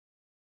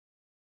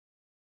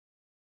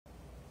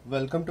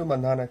Welcome to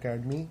Mandhan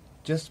Academy.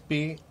 Just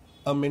pay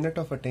a minute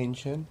of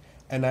attention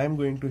and I am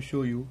going to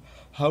show you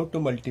how to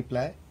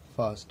multiply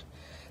fast.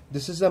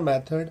 This is a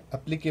method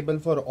applicable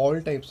for all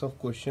types of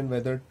question,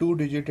 whether 2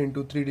 digit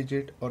into 3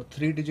 digit or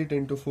 3 digit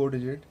into 4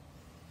 digit.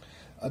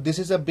 This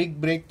is a big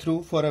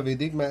breakthrough for a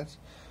Vedic maths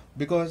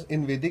because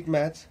in Vedic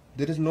maths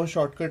there is no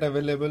shortcut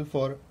available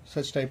for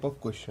such type of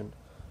question.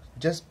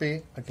 Just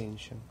pay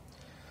attention.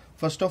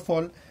 First of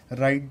all,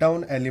 write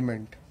down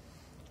element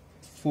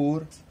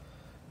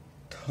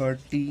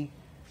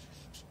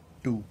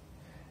 432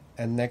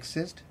 and next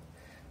is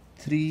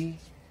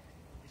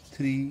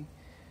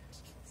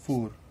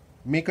 334.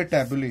 Make a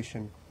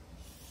tabulation.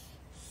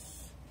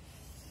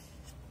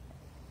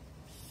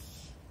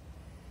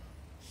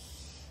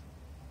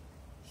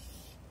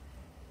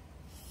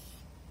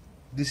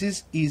 This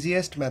is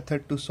easiest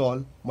method to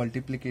solve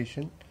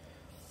multiplication.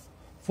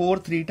 4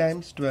 3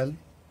 times 12,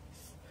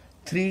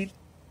 3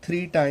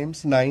 3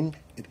 times 9,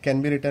 it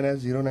can be written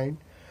as 09,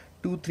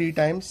 2 3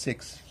 times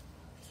 6.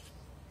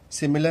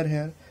 Similar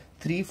here,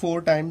 3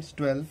 4 times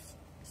 12,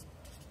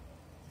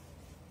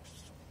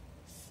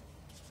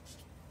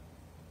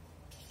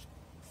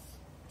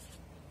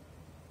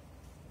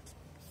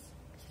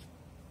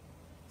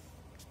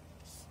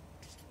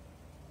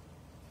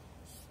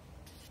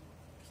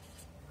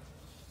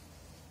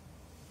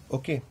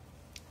 okay.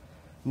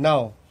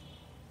 Now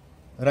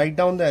write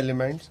down the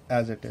elements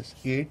as it is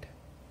 8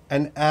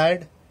 and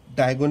add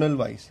diagonal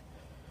wise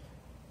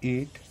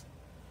 8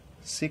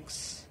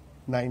 6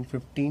 9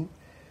 15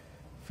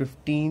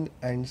 15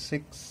 and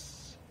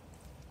 6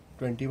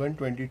 21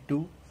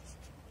 22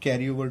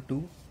 carry over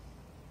 2.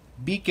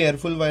 Be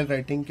careful while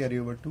writing carry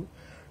over 2.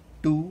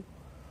 2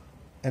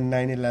 and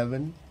 9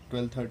 11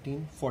 12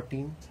 13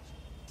 14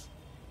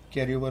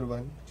 carry over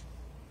 1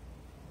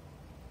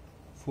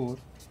 4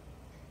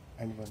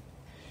 and 1.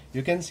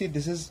 You can see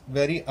this is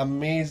very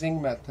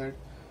amazing method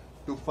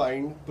to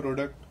find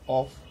product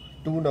of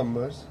two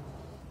numbers.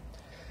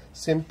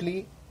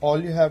 Simply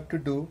all you have to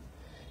do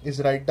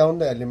is write down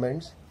the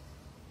elements,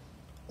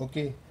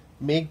 okay,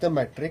 make the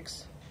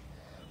matrix,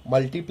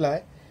 multiply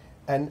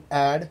and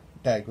add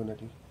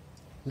diagonally.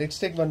 Let's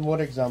take one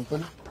more example.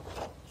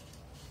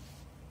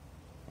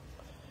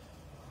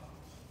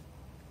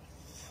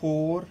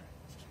 4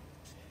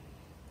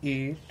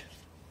 8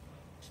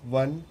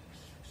 1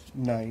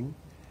 9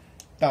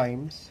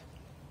 times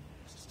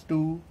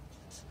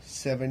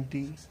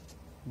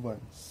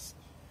 271.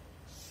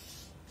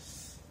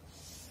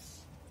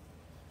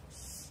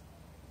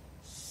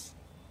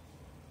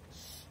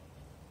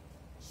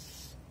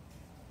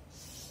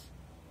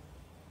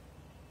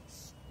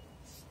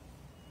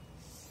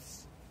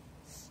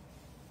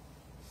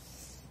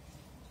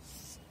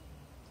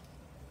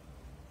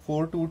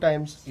 Four 2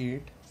 times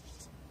 8.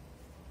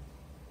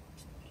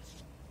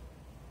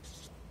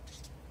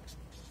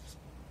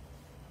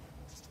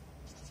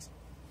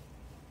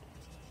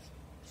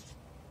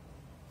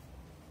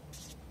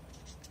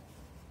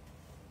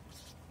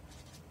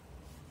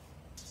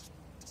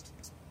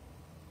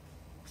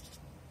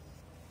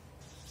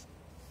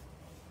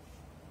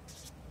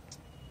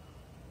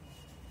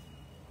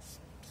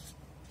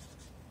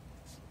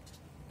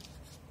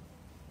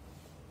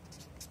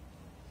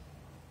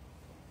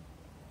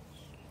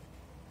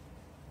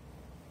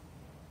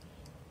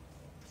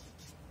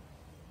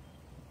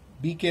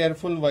 'Be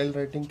careful while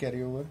writing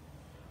carryover.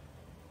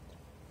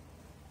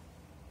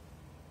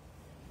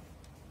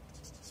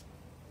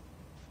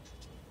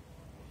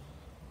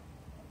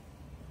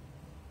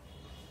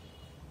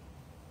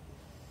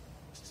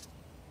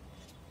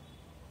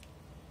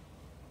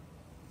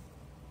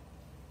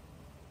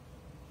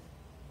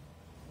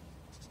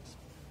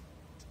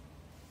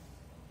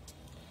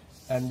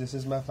 And this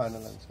is my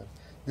final answer.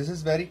 This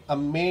is very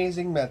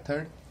amazing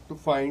method to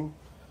find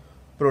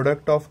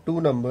product of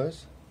two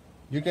numbers.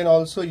 You can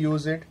also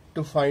use it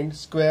to find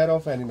square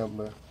of any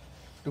number.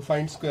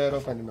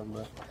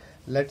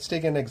 Let's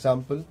take an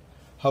example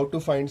how to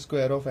find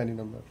square of any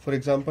number. For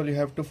example, you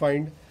have to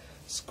find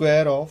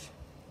square of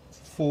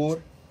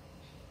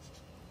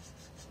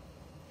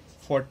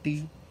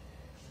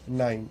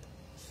 449.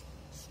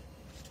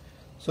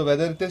 So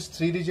whether it is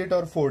 3 digit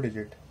or 4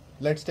 digit,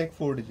 let's take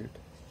 4 digit.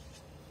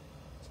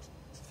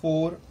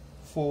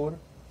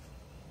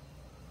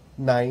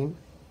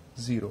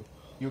 4490.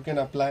 You can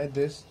apply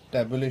this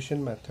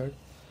tabulation method.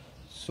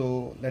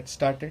 So let's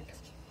start it.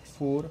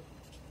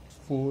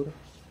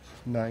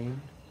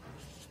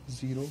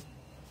 4490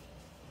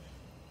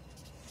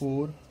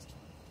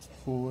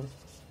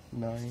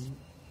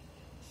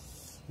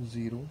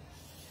 4490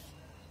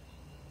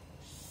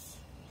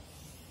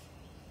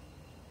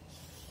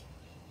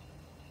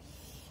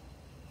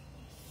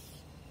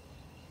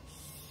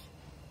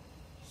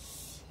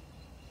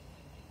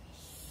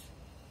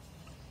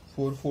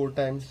 4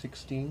 times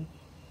 16.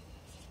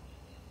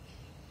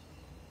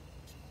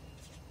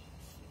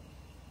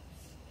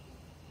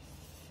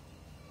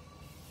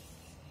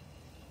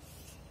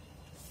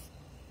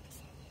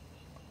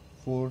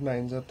 4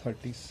 9s are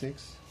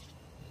 36.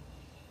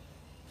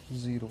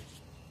 0.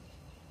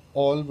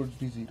 All would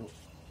be 0.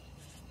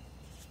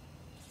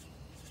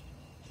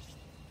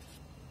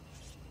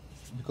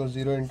 because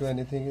 0 into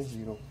anything is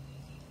 0.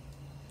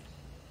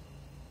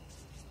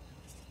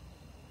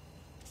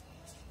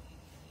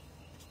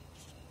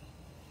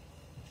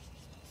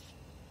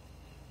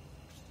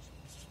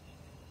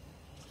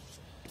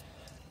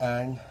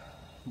 And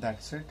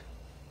that's it.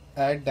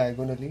 Add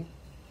diagonally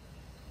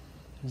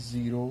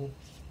 0,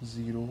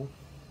 0,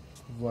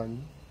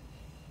 1,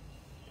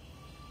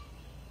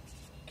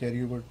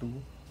 carry over 2.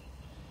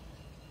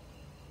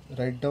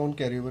 Write down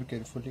carry over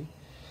carefully.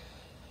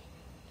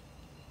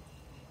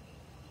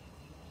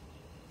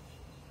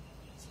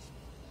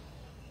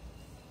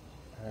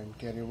 And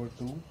carry over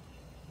 2.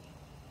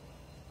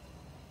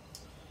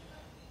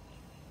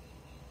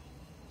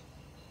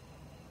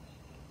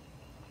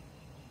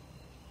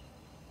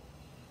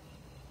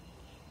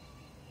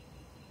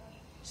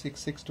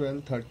 Six, 6,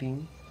 12,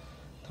 13,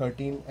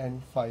 13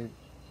 and 5,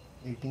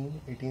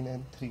 18, 18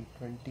 and 3,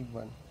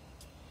 21.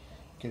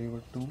 Carry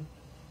over 2.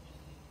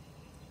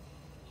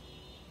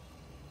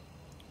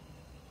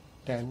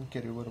 10,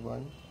 carry over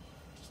 1.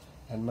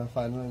 And my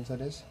final answer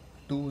is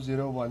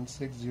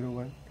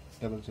 20160100.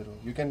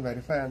 You can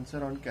verify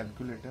answer on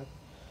calculator.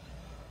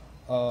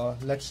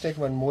 Let's take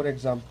one more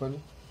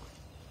example.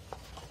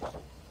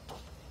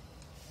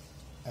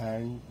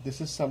 And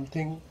this is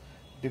something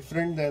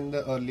different than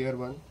the earlier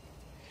one.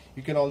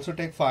 You can also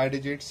take 5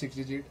 digit, 6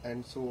 digit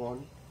and so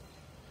on.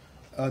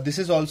 This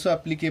is also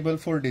applicable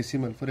for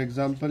decimal. For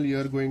example, you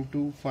are going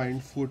to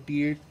find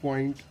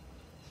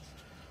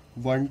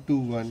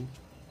 48.121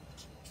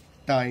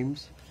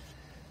 times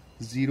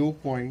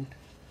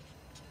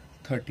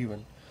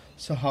 0.31.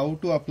 So how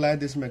to apply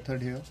this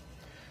method here?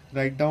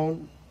 Write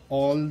down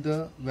all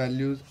the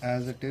values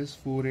as it is: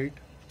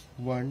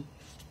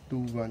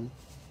 48121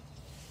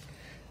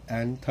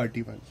 and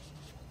 31.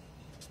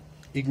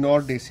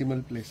 Ignore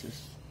decimal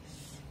places.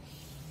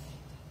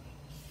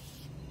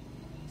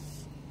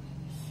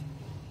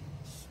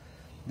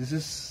 This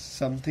is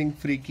something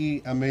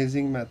freaky,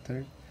 amazing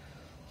method.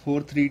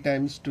 4 3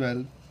 times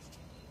 12.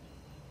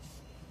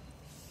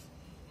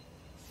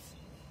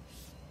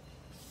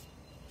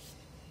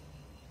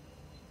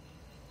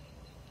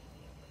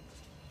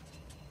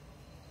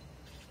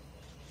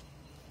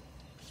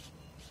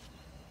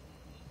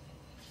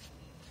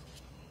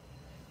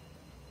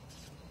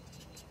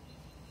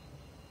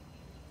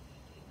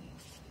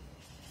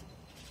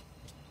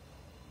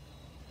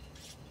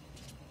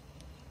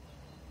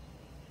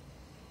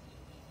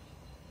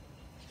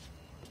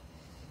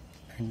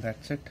 And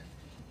that's it.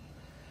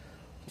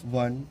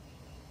 1,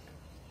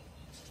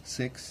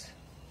 6,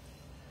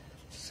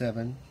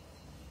 7,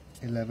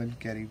 11,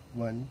 carry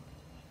 1,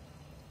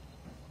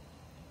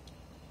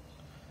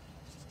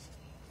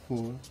 4,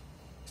 1.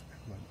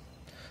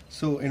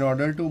 So in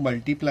order to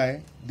multiply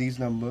these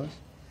numbers,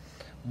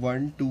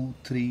 1, 2,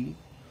 3,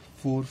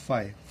 4,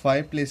 5.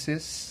 5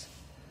 places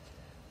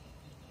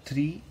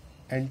 3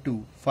 and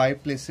 2.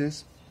 5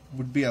 places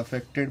would be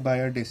affected by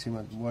a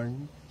decimal.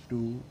 1,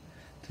 2,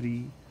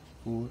 3,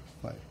 4,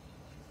 5.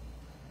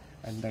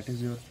 And that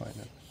is your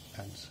final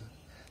answer.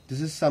 This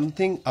is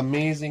something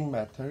amazing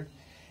method.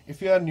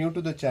 If you are new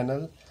to the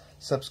channel,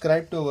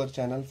 subscribe to our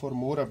channel for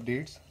more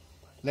updates.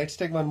 Let's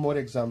take one more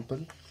example.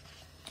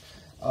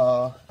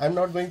 I'm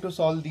not going to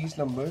solve these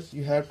numbers.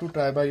 You have to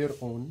try by your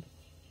own.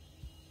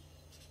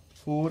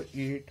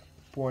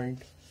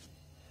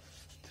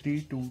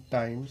 48.32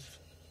 times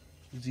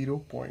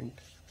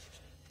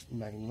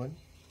 0.91.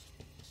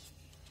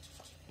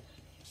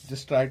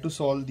 Just try to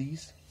solve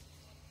these.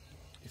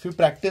 If you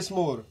practice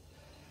more,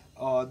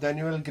 then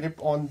you will grip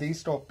on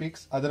these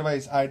topics.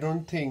 Otherwise, I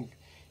don't think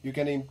you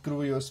can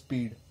improve your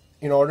speed.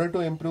 In order to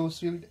improve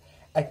speed,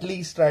 at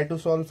least try to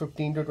solve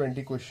 15 to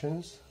 20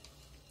 questions.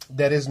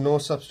 There is no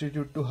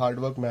substitute to hard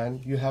work,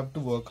 man. You have to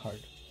work hard.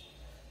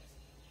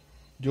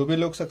 जो भी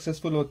लोग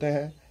successful होते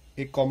हैं,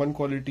 एक common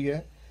quality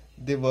है,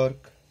 they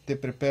work, they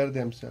prepare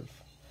themselves.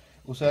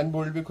 Usain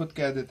bolt भी खुद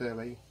कह देते हैं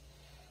भाई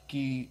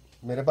कि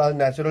मेरे पास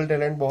नेचुरल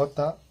टैलेंट बहुत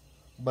था,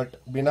 बट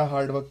बिना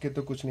हार्ड वर्क के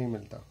तो कुछ नहीं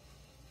मिलता.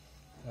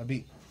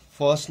 अभी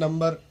फर्स्ट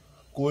नंबर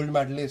गोल्ड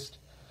मेडलिस्ट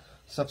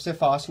सबसे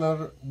फास्ट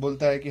नंबर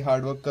बोलता है कि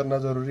हार्ड वर्क करना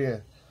जरूरी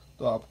है,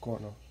 तो आप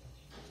कौन हो?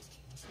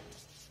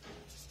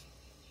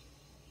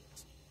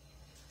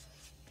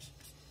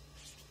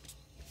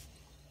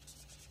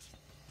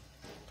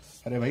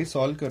 अरे भाई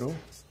सॉल्व करो.